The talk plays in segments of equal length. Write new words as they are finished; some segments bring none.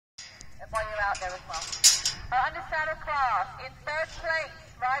out there as well. Under saddle class, in third place,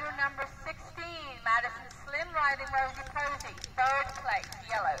 rider number 16, Madison Slim, riding Rosie Posey. Third place,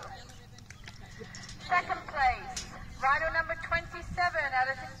 yellow. Second place, rider number 27,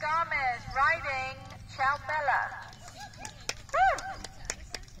 Addison Gomez, riding Ciao Bella. Woo!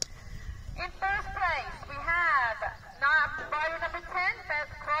 In first place, we have rider number 10,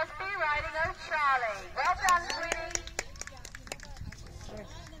 Beth Crosby, riding Oh Charlie. Well done, sweetie.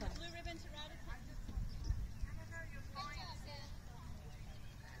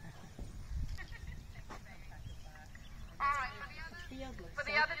 For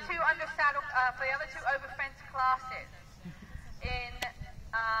the other two under saddle, for the other two over fence classes, in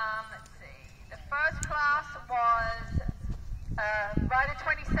let's see, the first class was rider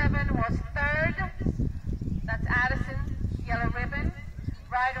 27 was third. That's Addison, yellow ribbon.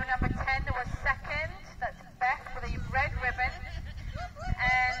 Rider number 10 was second. That's Beth with a red ribbon.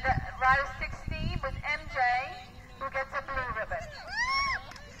 And rider 16 was MJ, who gets a blue ribbon.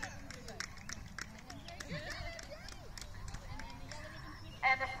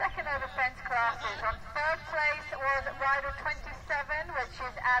 And the second over fence classes, on third place was rider 27, which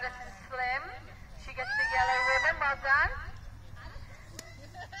is Addison Slim. She gets the yellow ribbon. Well done.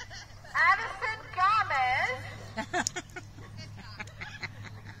 Addison Gomez.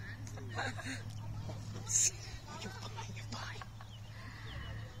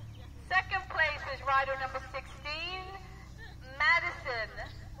 Second place is rider number 16, Madison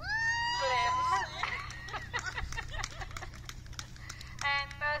Slim.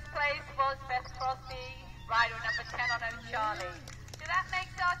 And first place was Beth Crosby, rider number 10 on O'Charlie. So that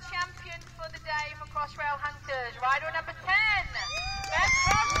makes our champion for the day for Crossrail Hunters, rider number 10, Beth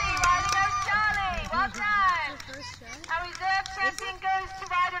Crosby, riding O'Charlie. Well done. Our reserve champion goes to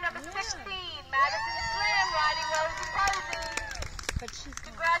rider number 16, Madison Slim, riding Rosie Posey.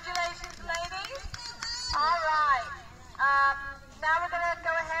 Congratulations, ladies. All right. Now we're going to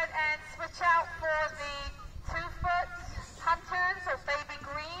go ahead and switch out for the 2-foot hunters, or baby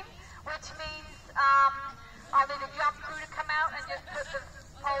green, which means I'll need a jump crew to come out and just put the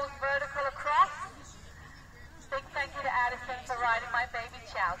poles vertical across. Big thank you to Addison for riding my baby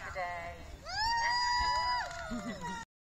Chow today.